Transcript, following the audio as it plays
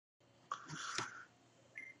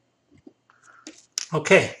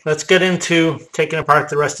Okay, let's get into taking apart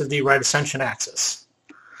the rest of the right ascension axis.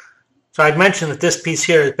 So I'd mentioned that this piece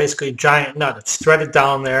here is basically a giant nut. It's threaded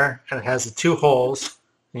down there and it has the two holes,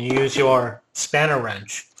 and you use your spanner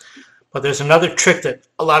wrench. But there's another trick that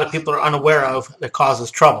a lot of people are unaware of that causes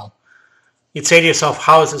trouble. You'd say to yourself,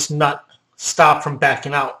 how is this nut stop from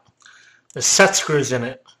backing out? There's set screws in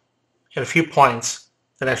it at a few points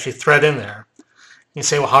that actually thread in there. You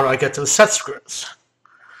say, well, how do I get to the set screws?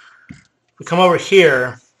 We come over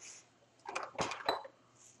here.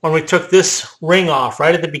 When we took this ring off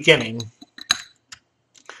right at the beginning,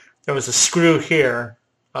 there was a screw here,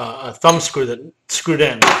 a thumb screw that screwed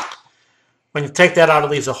in. When you take that out, it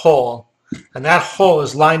leaves a hole, and that hole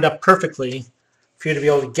is lined up perfectly for you to be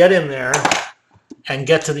able to get in there and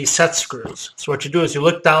get to these set screws. So what you do is you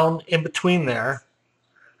look down in between there,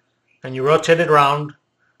 and you rotate it around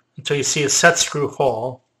until you see a set screw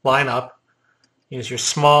hole line up. Use your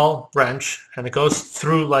small wrench, and it goes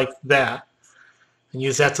through like that, and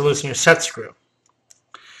use that to loosen your set screw.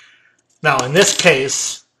 Now in this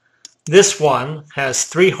case, this one has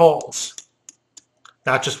 3 holes,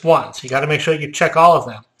 not just one, so you got to make sure you check all of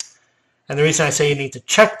them. And the reason I say you need to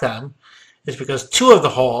check them is because 2 of the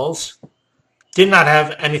holes did not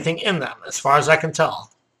have anything in them, as far as I can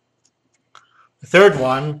tell. The third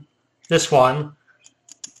one, this one,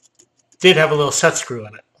 did have a little set screw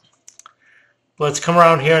in it. Let's come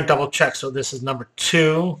around here and double check. So this is number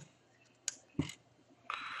 2.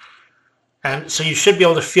 And so you should be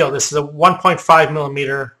able to feel, this is a 1.5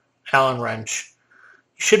 millimeter Allen wrench.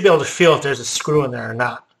 You should be able to feel if there's a screw in there or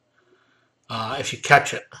not, if you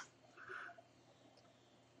catch it.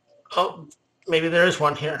 Oh, maybe there is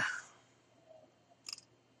one here.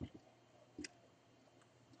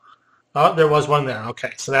 Oh, there was one there.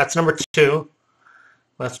 Okay, so that's number 2.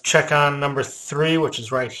 Let's check on number 3, which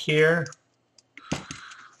is right here.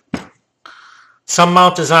 Some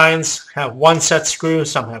mount designs have 1 set screw,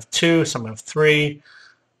 some have 2, some have 3.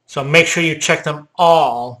 So make sure you check them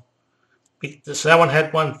all. So that one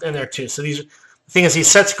had 1 in there too. So the thing is,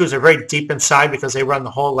 these set screws are very deep inside because they run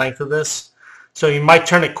the whole length of this. So you might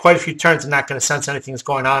turn it quite a few turns and not going to sense anything's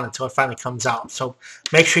going on until it finally comes out. So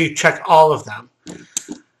make sure you check all of them.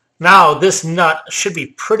 Now this nut should be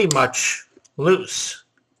pretty much loose.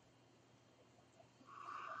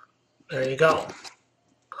 There you go.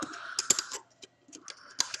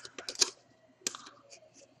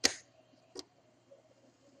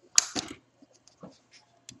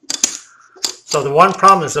 So the one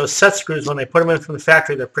problem is those set screws, when they put them in from the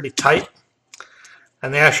factory, they're pretty tight.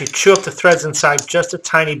 And they actually chew up the threads inside just a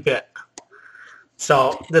tiny bit.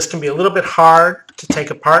 So this can be a little bit hard to take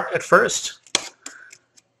apart at first.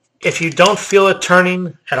 If you don't feel it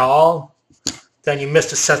turning at all, then you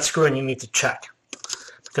missed a set screw and you need to check.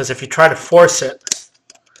 Because if you try to force it,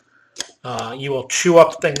 you will chew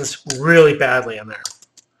up things really badly in there.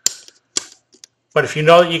 But if you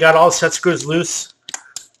know that you got all the set screws loose,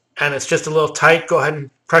 and it's just a little tight, go ahead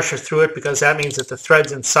and pressure through it, because that means that the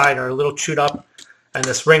threads inside are a little chewed up, and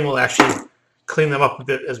this ring will actually clean them up a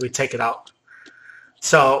bit as we take it out.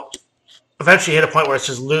 So eventually you hit a point where it's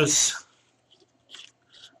just loose,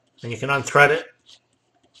 and you can unthread it.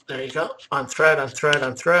 There you go. Unthread, unthread,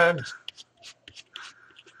 unthread.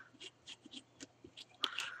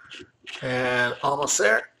 And almost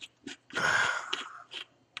there.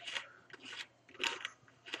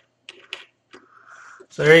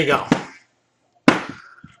 So there you go.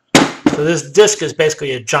 So this disc is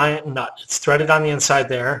basically a giant nut. It's threaded on the inside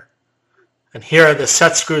there. And here are the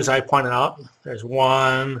set screws I pointed out. There's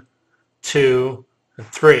 1, 2, and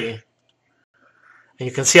 3. And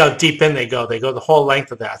you can see how deep in they go. They go the whole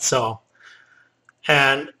length of that. So,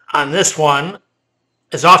 and on this one,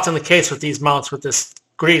 as often the case with these mounts with this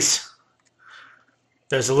grease,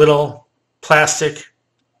 there's a little plastic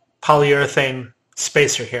polyurethane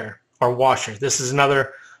spacer here, or washer. This is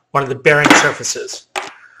another one of the bearing surfaces.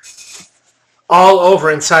 All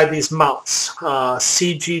over inside these mounts,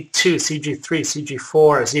 CG2, CG3,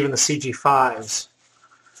 CG4s, even the CG5s,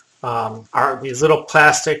 are these little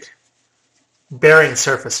plastic bearing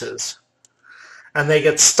surfaces. And they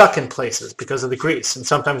get stuck in places because of the grease. And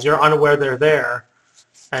sometimes you're unaware they're there,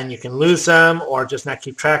 and you can lose them or just not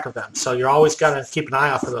keep track of them. So you're always got to keep an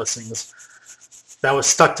eye out for those things. That was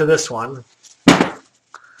stuck to this one.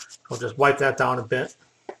 We'll just wipe that down a bit.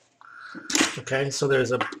 Okay, so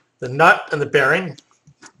there's the nut and the bearing.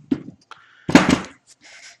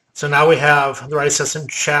 So now we have the right ascension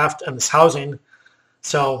shaft and this housing.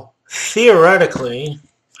 So theoretically,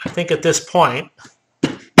 I think at this point,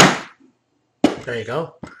 there you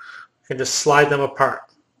go, you can just slide them apart.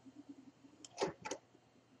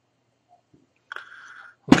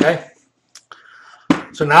 Okay.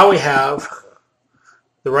 So now we have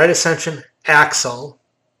the right ascension axle,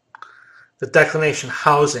 the declination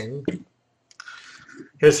housing.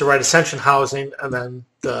 Here's the right ascension housing, and then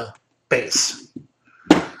the base.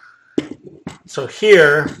 So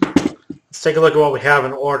here, let's take a look at what we have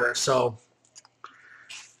in order. So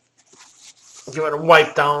give it a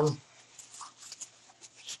wipe down.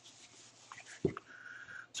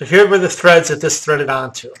 So here were the threads that this threaded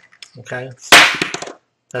onto. Okay,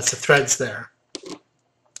 that's the threads there.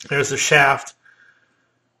 Here's the shaft.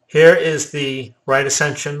 Here is the right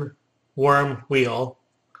ascension worm wheel,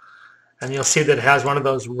 and you'll see that it has one of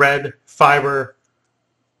those red fiber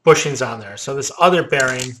bushings on there. So this other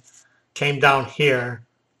bearing came down here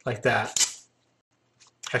like that.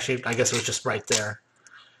 Actually, I guess it was just right there.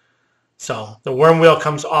 So the worm wheel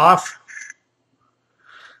comes off.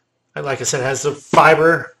 And like I said, it has the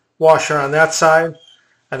fiber washer on that side,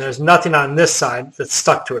 and there's nothing on this side that's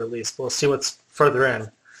stuck to it, at least. We'll see what's further in.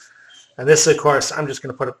 And this, of course, I'm just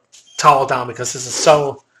going to put a towel down because this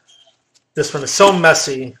one is so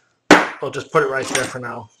messy. We'll just put it right there for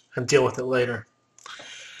now and deal with it later.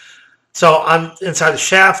 So on inside the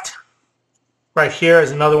shaft, right here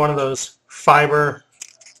is another one of those fiber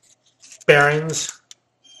bearings.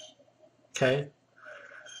 Okay.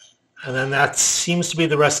 And then that seems to be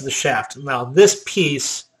the rest of the shaft. Now this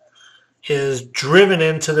piece is driven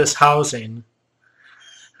into this housing.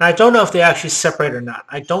 And I don't know if they actually separate or not.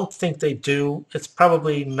 I don't think they do. It's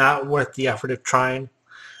probably not worth the effort of trying.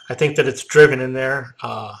 I think that it's driven in there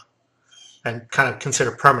and kind of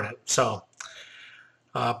considered permanent. So,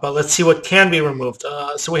 but let's see what can be removed.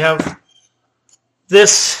 So we have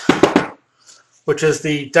this, which is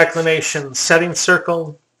the declination setting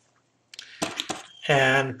circle.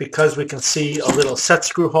 And because we can see a little set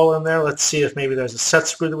screw hole in there, let's see if maybe there's a set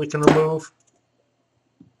screw that we can remove.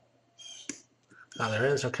 Oh, there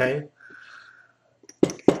is, okay.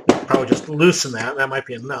 Probably just loosen that. That might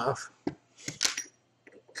be enough.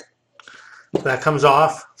 So that comes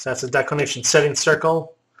off. So that's a declination setting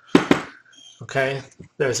circle. Okay.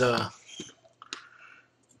 There's a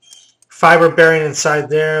fiber bearing inside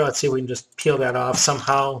there. Let's see if we can just peel that off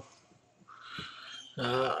somehow.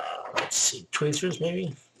 Let's see, tweezers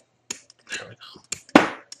maybe. There we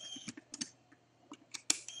go.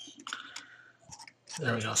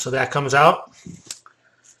 There we go. So that comes out.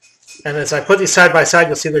 And as I put these side by side,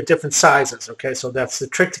 you'll see they're different sizes. Okay, so that's the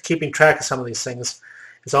trick to keeping track of some of these things,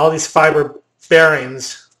 is all these fiber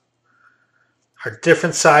bearings are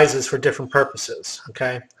different sizes for different purposes.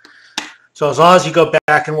 Okay, so as long as you go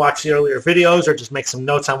back and watch the earlier videos or just make some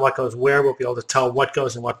notes on what goes where, we'll be able to tell what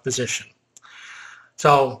goes in what position.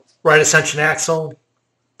 So right ascension axle,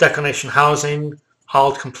 declination housing,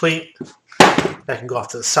 all complete. That can go off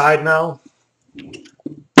to the side now.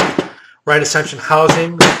 Right ascension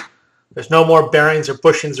housing. There's no more bearings or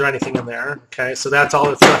bushings or anything in there. Okay, so that's all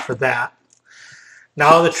that's left for that.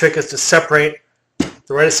 Now the trick is to separate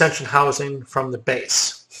the right ascension housing from the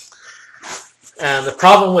base. And the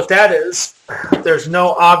problem with that is there's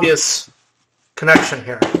no obvious connection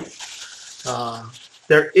here.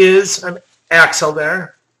 There is an axle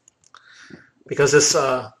there because this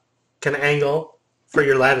can angle for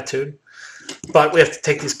your latitude, but we have to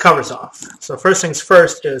take these covers off. So first things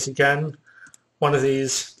first is, again, one of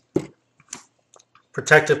these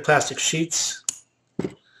protective plastic sheets.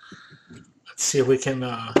 Let's see if we can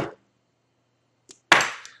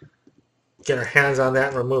get our hands on that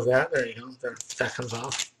and remove that. There you go. There, that comes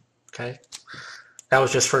off. Okay. That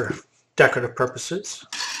was just for decorative purposes.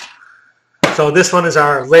 So this one is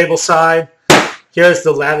our label side. Here's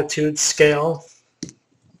the latitude scale.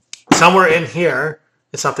 Somewhere in here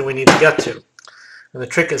is something we need to get to. And the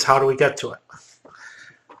trick is, how do we get to it?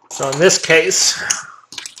 So in this case,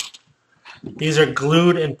 these are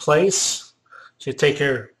glued in place. So you take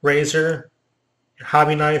your razor, your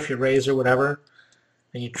hobby knife, your razor, whatever,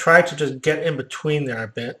 and you try to just get in between there a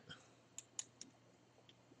bit.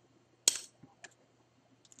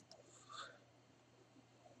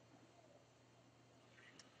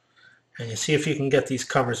 And you see if you can get these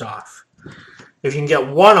covers off. If you can get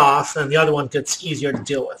one off, then the other one gets easier to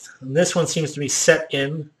deal with. And this one seems to be set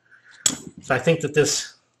in. So I think that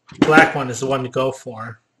this black one is the one to go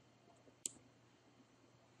for.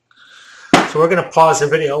 So we're going to pause the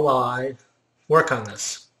video while I work on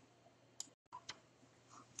this.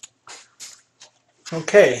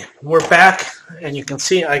 Okay, we're back, and you can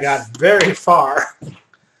see I got very far.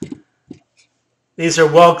 These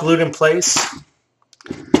are well glued in place.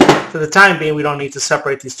 For the time being, we don't need to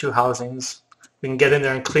separate these two housings. We can get in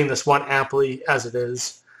there and clean this one amply as it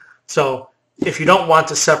is. So if you don't want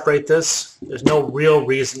to separate this, there's no real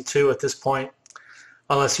reason to at this point,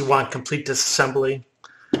 unless you want complete disassembly.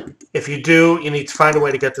 If you do, you need to find a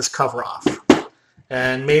way to get this cover off.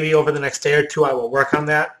 And maybe over the next day or two I will work on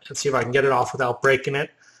that and see if I can get it off without breaking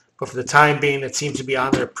it. But for the time being, it seems to be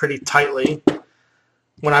on there pretty tightly.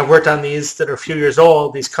 When I worked on these that are a few years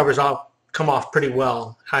old, these covers come off pretty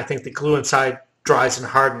well. I think the glue inside dries and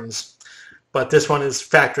hardens. But this one is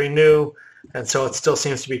factory new, and so it still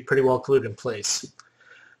seems to be pretty well glued in place.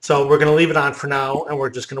 So we're going to leave it on for now, and we're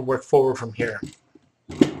just going to work forward from here.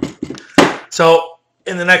 So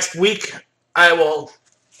in the next week, I will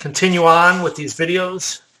continue on with these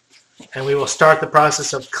videos, and we will start the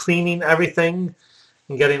process of cleaning everything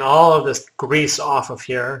and getting all of this grease off of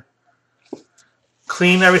here.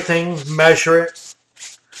 Clean everything, measure it,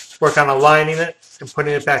 work on aligning it and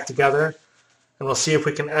putting it back together, and we'll see if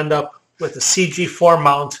we can end up with a CG-4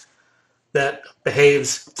 mount that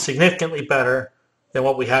behaves significantly better than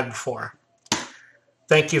what we had before.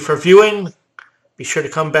 Thank you for viewing. Be sure to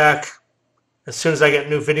come back as soon as I get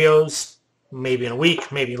new videos, maybe in a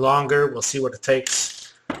week, maybe longer. We'll see what it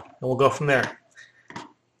takes, and we'll go from there.